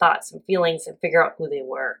their own thoughts and feelings and figure out who they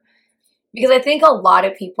were. Because I think a lot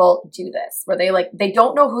of people do this, where they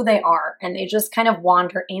don't know who they are, and they just kind of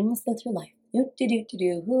wander aimlessly through life.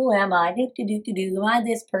 Who am I? Am I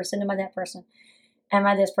this person? Am I that person? Am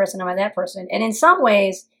I this person? Am I that person? And in some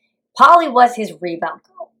ways, Polly was his rebound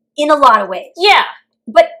girl. In a lot of ways. Yeah.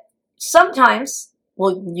 But sometimes,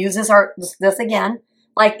 we'll use this again,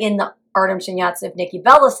 like in the Artem Shinyatsov, Nikki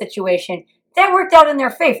Bella situation, that worked out in their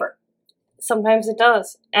favor. Sometimes it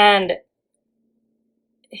does. And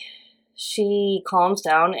she calms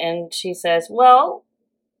down and she says, well,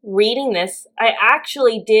 reading this, I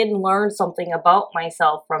actually did learn something about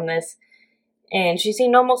myself from this. And she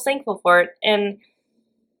seemed almost thankful for it. And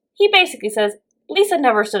he basically says, Lisa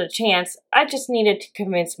never stood a chance. I just needed to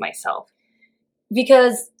convince myself.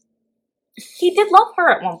 Because he did love her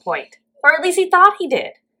at one point. Or at least he thought he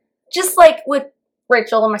did. Just like with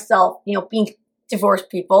Rachel and myself, being divorced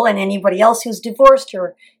people, and anybody else who's divorced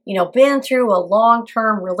or, been through a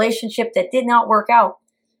long-term relationship that did not work out.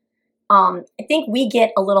 I think we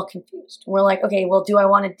get a little confused. We're like, okay, well, do I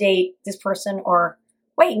want to date this person? Or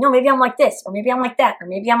wait, no, maybe I'm like this, or maybe I'm like that, or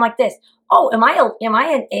maybe I'm like this. Oh, am I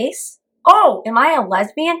an ace? Oh, am I a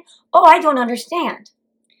lesbian? Oh, I don't understand.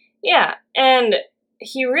 Yeah, and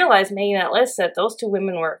he realized making that list that those two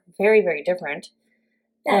women were very, very different.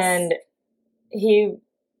 Yes. And he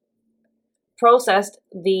processed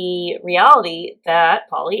the reality that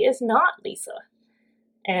Polly is not Lisa.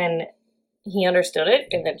 And he understood it,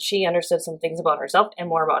 and then she understood some things about herself and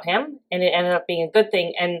more about him, and it ended up being a good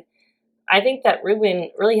thing. And I think that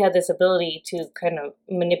Ruben really had this ability to kind of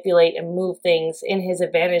manipulate and move things in his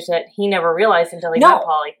advantage that he never realized until he met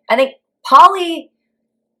Polly. I think Polly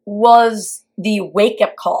was the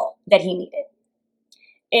wake-up call that he needed.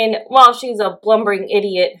 And while she's a blumbering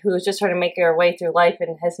idiot who's just trying to make her way through life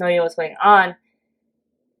and has no idea what's going on,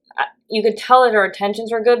 you could tell that her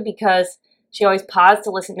intentions were good because she always paused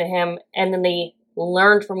to listen to him, and then they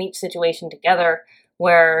learned from each situation together,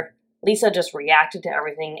 where Lisa just reacted to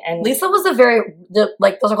everything. And Lisa was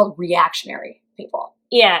those are called reactionary people.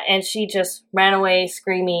 Yeah, and she just ran away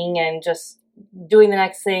screaming and just doing the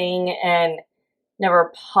next thing and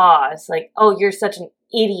never paused. Like, oh, you're such an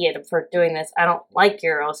idiot for doing this. I don't like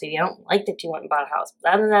your OCD. I don't like that you went and bought a house.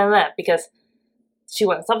 Blah, blah, blah, blah, because she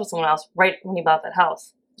went and slept with someone else right when he bought that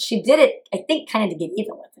house. She did it, I think, kind of to get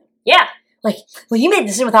even with him. Yeah. Like, well, you made a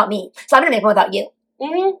decision without me, so I'm going to make one without you.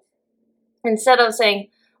 Mm-hmm. Instead of saying,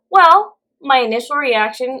 well, my initial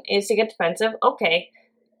reaction is to get defensive. Okay.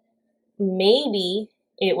 Maybe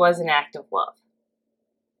it was an act of love.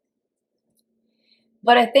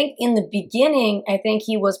 But I think in the beginning,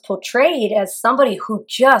 he was portrayed as somebody who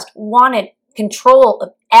just wanted control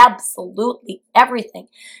of absolutely everything.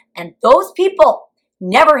 And those people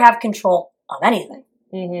never have control of anything.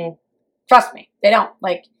 Mm-hmm. Trust me, they don't.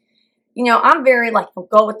 Like, I'm very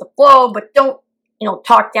go with the flow, but don't,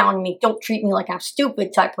 talk down to me. Don't treat me like I'm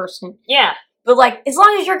stupid type person. Yeah. But as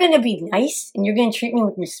long as you're going to be nice and you're going to treat me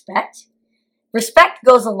with respect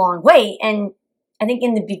goes a long way. And I think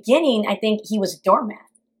in the beginning, he was a doormat.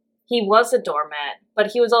 He was a doormat, but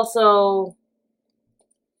he was also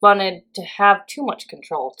wanted to have too much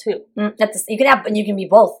control too. You can be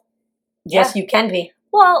both. Yeah. Yes, you can be.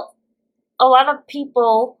 Well, a lot of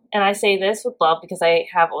people, and I say this with love because I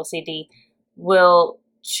have OCD, will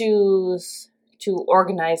choose to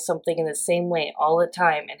organize something in the same way all the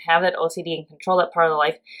time and have that OCD and control that part of their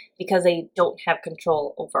life because they don't have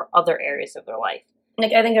control over other areas of their life.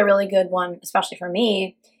 I think a really good one, especially for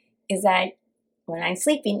me, is that when I'm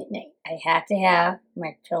sleeping at night, I have to have,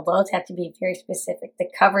 my pillows have to be very specific. The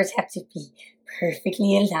covers have to be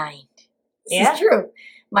perfectly aligned. This is true.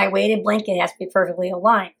 My weighted blanket has to be perfectly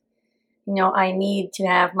aligned. I need to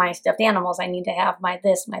have my stuffed animals. I need to have my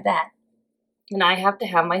this, my that. And I have to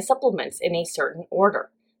have my supplements in a certain order.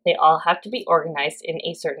 They all have to be organized in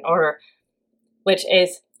a certain order, which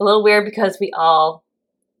is a little weird because we all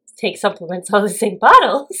take supplements out of the same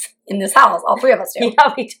bottles. In this house, all three of us do.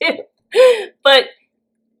 Yeah, we do. But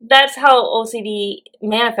that's how OCD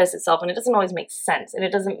manifests itself, and it doesn't always make sense. And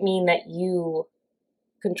it doesn't mean that you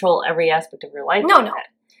control every aspect of your life. No. That.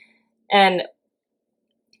 And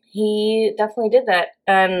he definitely did that.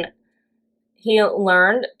 And he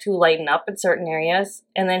learned to lighten up in certain areas,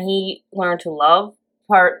 and then he learned to love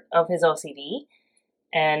part of his OCD,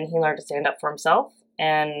 and he learned to stand up for himself,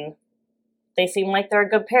 and they seem like they're a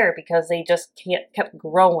good pair because they just kept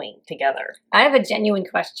growing together. I have a genuine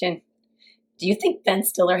question. Do you think Ben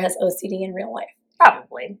Stiller has OCD in real life?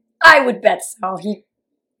 Probably. I would bet so. He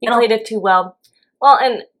played it too well. Well,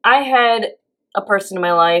 and I had a person in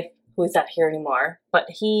my life who is not here anymore, but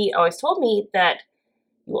he always told me that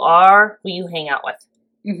you are who you hang out with.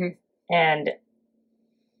 Mm-hmm. And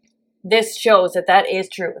this shows that is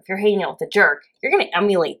true. If you're hanging out with a jerk, you're going to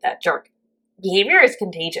emulate that jerk. Behavior is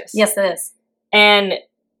contagious. Yes, it is. And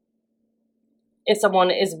if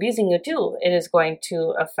someone is abusing you too, it is going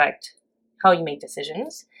to affect how you make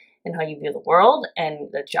decisions and how you view the world and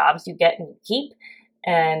the jobs you get and you keep.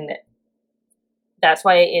 And that's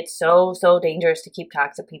why it's so, so dangerous to keep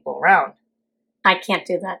toxic people around. I can't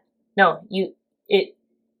do that. No, it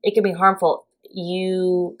can be harmful.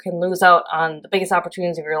 You can lose out on the biggest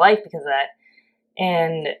opportunities of your life because of that.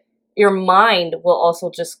 And your mind will also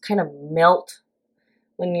just kind of melt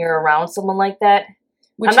when you're around someone like that.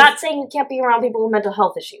 I'm not saying you can't be around people with mental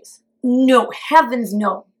health issues. No, heavens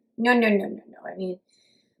no. No. I mean,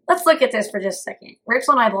 let's look at this for just a second.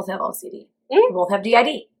 Rachel and I both have OCD. We both have DID.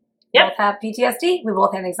 We both have PTSD. We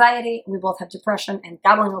both have anxiety. We both have depression. And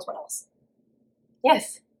God only knows what else.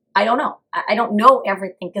 Yes. I don't know. I don't know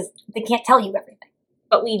everything because they can't tell you everything.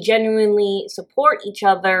 But we genuinely support each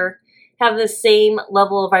other, have the same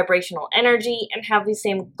level of vibrational energy, and have the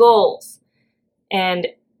same goals. And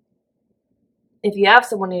if you have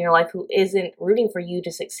someone in your life who isn't rooting for you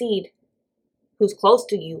to succeed, who's close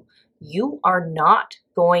to you, you are not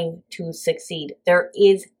going to succeed. There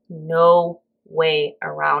is no way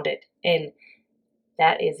around it. And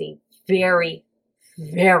that is a very,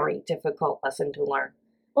 very difficult lesson to learn.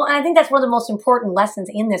 Well, and I think that's one of the most important lessons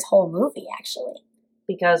in this whole movie, actually.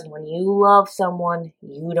 Because when you love someone,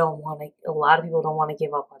 you don't want to, a lot of people don't want to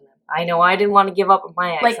give up on them. I know I didn't want to give up on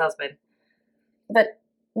my ex-husband. But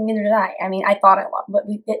neither did I. I mean, I thought I loved, but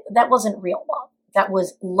that wasn't real love. That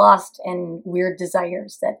was lust and weird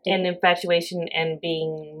desires. And infatuation and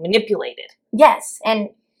being manipulated. Yes, and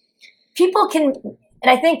people can,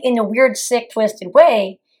 and I think in a weird, sick, twisted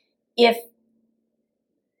way, if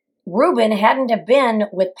Ruben hadn't have been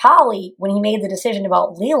with Polly when he made the decision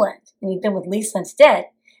about Leland, and he'd been with Lisa instead,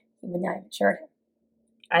 he would not have insured him.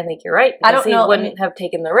 I think you're right, because he wouldn't have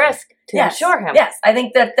taken the risk to insure him. Yes, I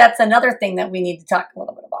think that's another thing that we need to talk a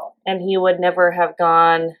little bit about. And he would never have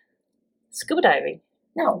gone scuba diving.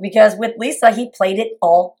 No, because with Lisa, he played it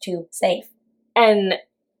all too safe. And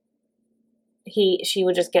she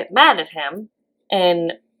would just get mad at him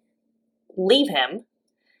and leave him,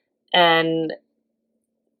 and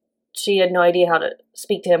she had no idea how to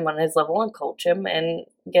speak to him on his level and coach him and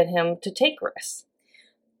get him to take risks.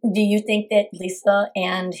 Do you think that Lisa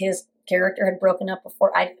and his character had broken up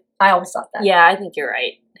before? I always thought that. Yeah, I think you're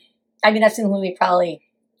right. I mean, I've seen the movie probably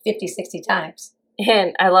 50, 60 times.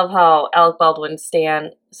 And I love how Alec Baldwin's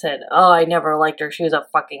Stan said, "Oh, I never liked her. She was a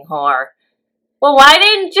fucking whore." Well, why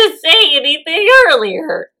didn't you say anything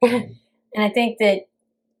earlier? And I think that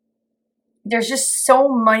there's just so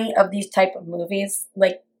many of these type of movies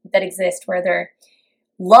like that exist where they're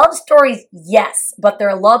love stories, yes, but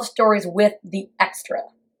they're love stories with the extra.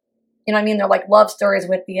 You know what I mean? They're like love stories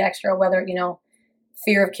with the extra, whether,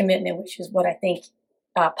 fear of commitment, which is what I think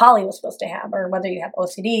Polly was supposed to have, or whether you have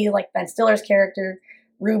OCD, like Ben Stiller's character,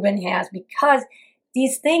 Ruben has, because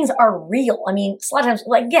these things are real. I mean, a lot of times,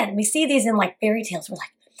 like, again, we see these in like fairy tales. We're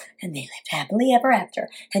like, and they lived happily ever after,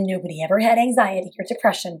 and nobody ever had anxiety or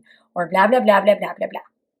depression or blah, blah, blah, blah, blah, blah,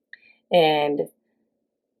 blah. And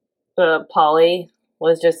Polly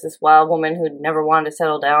was just this wild woman who'd never wanted to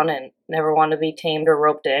settle down and never wanted to be tamed or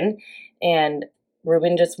roped in. And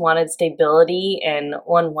Ruben just wanted stability and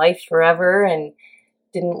one wife forever and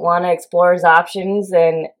didn't want to explore his options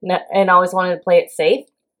and always wanted to play it safe.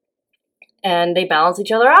 And they balanced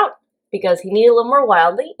each other out because he needed a little more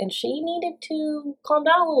wildly and she needed to calm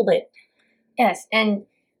down a little bit. Yes, and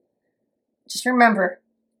just remember,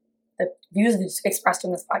 the views expressed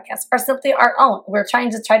in this podcast are simply our own. We're trying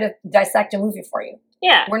to dissect a movie for you.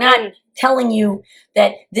 Yeah. We're not telling you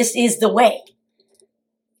that this is the way.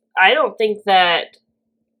 I don't think that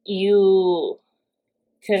you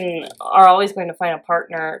are always going to find a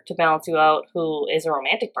partner to balance you out who is a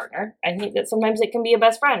romantic partner. I think that sometimes it can be a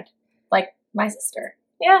best friend. Like my sister.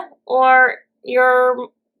 Yeah, or your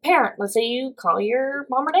parent. Let's say you call your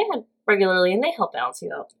mom or dad regularly and they help balance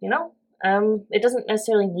you out, It doesn't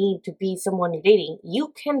necessarily need to be someone you're dating.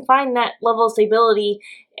 You can find that level of stability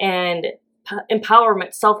and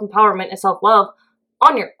empowerment, self-empowerment and self-love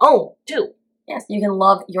on your own, too. Yes, you can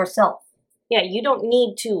love yourself. Yeah, you don't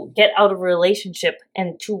need to get out of a relationship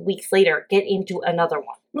and 2 weeks later get into another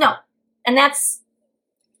one. No, and that's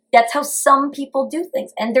That's how some people do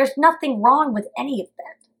things. And there's nothing wrong with any of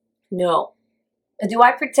that. No. Do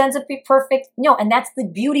I pretend to be perfect? No. And that's the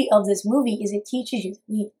beauty of this movie, is it teaches you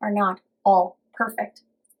we are not all perfect.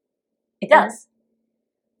 It does.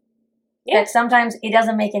 Yeah. But sometimes it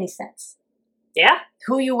doesn't make any sense. Yeah.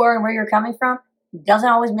 Who you were and where you're coming from doesn't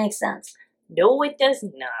always make sense. No, it does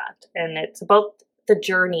not. And it's about the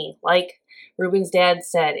journey. Like Ruben's dad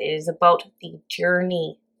said, it is about the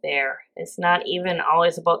journey there. It's not even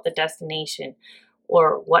always about the destination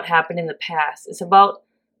or what happened in the past. It's about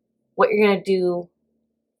what you're going to do.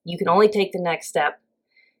 You can only take the next step.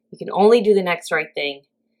 You can only do the next right thing.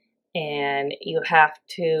 And you have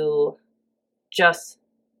to just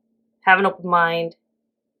have an open mind,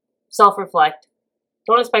 self-reflect.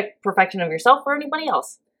 Don't expect perfection of yourself or anybody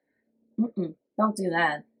else. Don't do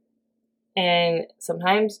that. And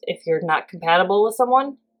sometimes if you're not compatible with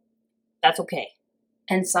someone, that's okay.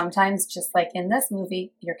 And sometimes, just like in this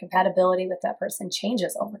movie, your compatibility with that person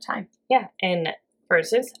changes over time. Yeah, and for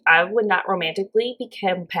instance, I would not romantically be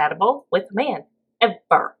compatible with a man,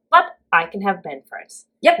 ever. But I can have men friends.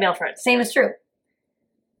 Yep. Male friends. Same is true.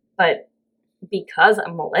 But because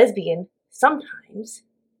I'm a lesbian, sometimes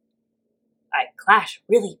I clash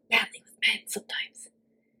really badly with men sometimes.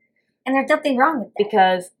 And there's nothing wrong with that.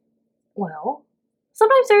 Because, well,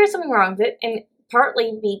 sometimes there is something wrong with it, and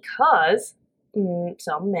partly because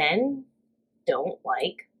some men don't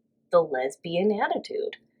like the lesbian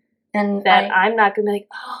attitude. And that I'm not going to be like,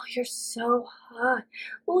 oh, you're so hot.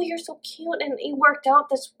 Oh, you're so cute, and you worked out.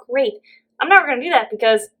 That's great. I'm never going to do that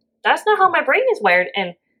because that's not how my brain is wired.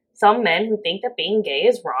 And some men who think that being gay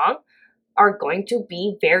is wrong are going to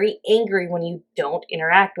be very angry when you don't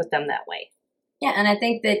interact with them that way. Yeah, and I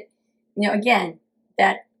think that, again,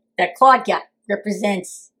 that Claude guy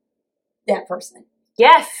represents that person.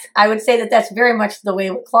 Yes. I would say that that's very much the way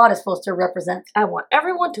what Claude is supposed to represent. I want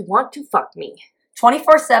everyone to want to fuck me.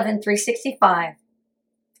 24/7, 365.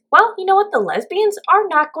 Well, you know what? The lesbians are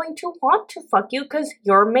not going to want to fuck you because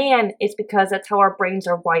you're a man. It's because that's how our brains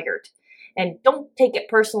are wired. And don't take it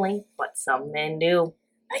personally, but some men do.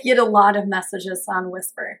 I get a lot of messages on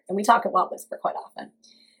Whisper, and we talk about Whisper quite often,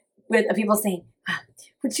 with people saying,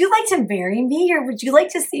 would you like to marry me, or would you like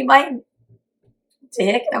to see my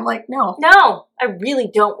dick? And I'm like, no. No, I really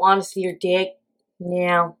don't want to see your dick.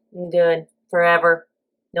 No, I'm good. Forever.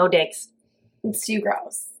 No dicks. It's too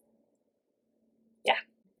gross. Yeah.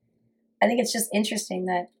 I think it's just interesting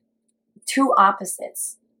that two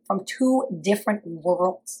opposites from two different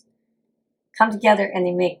worlds come together and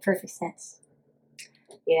they make perfect sense.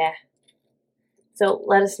 Yeah. So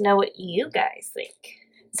let us know what you guys think.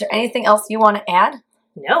 Is there anything else you want to add?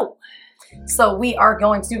 No. So we are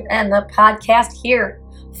going to end the podcast here.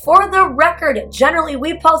 For the record, generally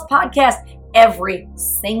we post podcasts every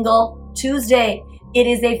single Tuesday.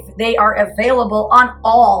 They are available on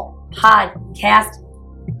all podcast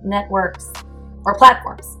networks or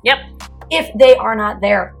platforms. Yep. If they are not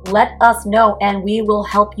there, let us know and we will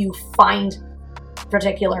help you find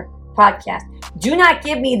particular podcast. Do not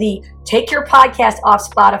give me the take your podcast off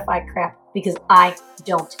Spotify crap because I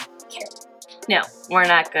don't care. No, we're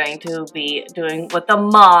not going to be doing what the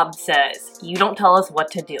mob says. You don't tell us what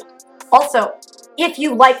to do. Also, if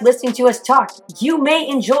you like listening to us talk, you may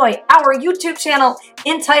enjoy our YouTube channel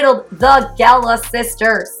entitled The Gala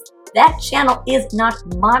Sisters. That channel is not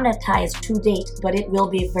monetized to date, but it will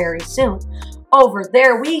be very soon. Over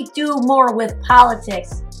there, we do more with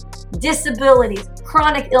politics, disabilities,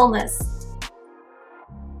 chronic illness,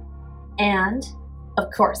 and,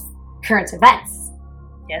 of course, current events.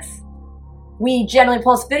 Yes. We generally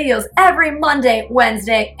post videos every Monday,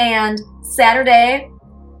 Wednesday, and Saturday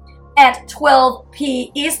at 12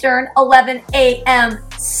 p. Eastern, 11 a.m.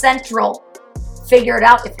 Central. Figure it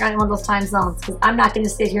out if you're in one of those time zones, because I'm not going to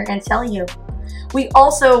sit here and tell you. We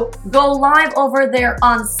also go live over there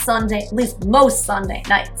on Sunday, at least most Sunday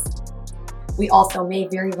nights. We also may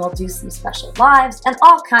very well do some special lives and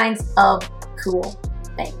all kinds of cool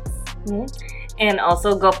things. Mm-hmm. And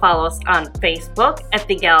also go follow us on Facebook at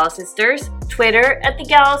The Gala Sisters, Twitter at The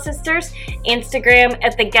Gala Sisters, Instagram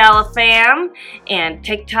at The Gala Fam, and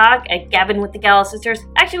TikTok at Gavin with The Gala Sisters.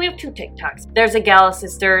 Actually, we have 2 TikToks. There's a Gala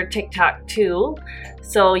Sister TikTok too,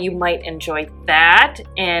 so you might enjoy that.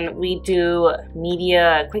 And we do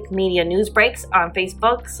quick media news breaks on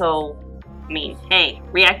Facebook, so hey,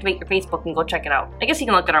 reactivate your Facebook and go check it out. I guess you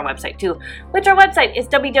can look at our website too, which our website is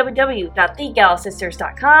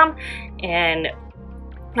www.thegalasisters.com, and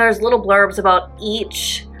there's little blurbs about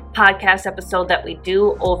each podcast episode that we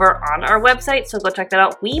do over on our website, so go check that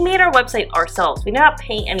out. We made our website ourselves. We did not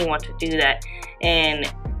pay anyone to do that,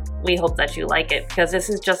 and we hope that you like it, because this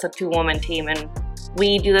is just a 2-woman team, and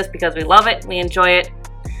We do this because we love it, we enjoy it.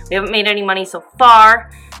 We haven't made any money so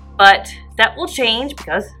far, but that will change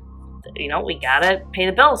because, we gotta pay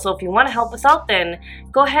the bills. So if you want to help us out, then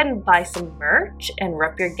go ahead and buy some merch and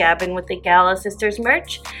rep your Gabbin' with the Gala Sisters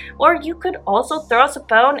merch. Or you could also throw us a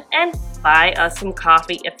bone and buy us some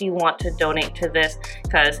coffee if you want to donate to this.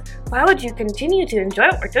 Because why would you continue to enjoy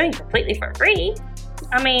what we're doing completely for free?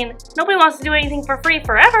 I mean, nobody wants to do anything for free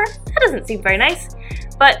forever. That doesn't seem very nice.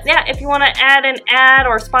 But yeah, if you want to add an ad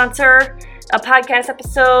or sponsor a podcast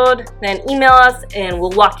episode, then email us and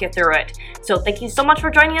we'll walk you through it. So thank you so much for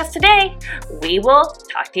joining us today. We will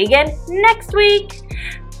talk to you again next week.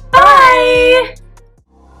 Bye!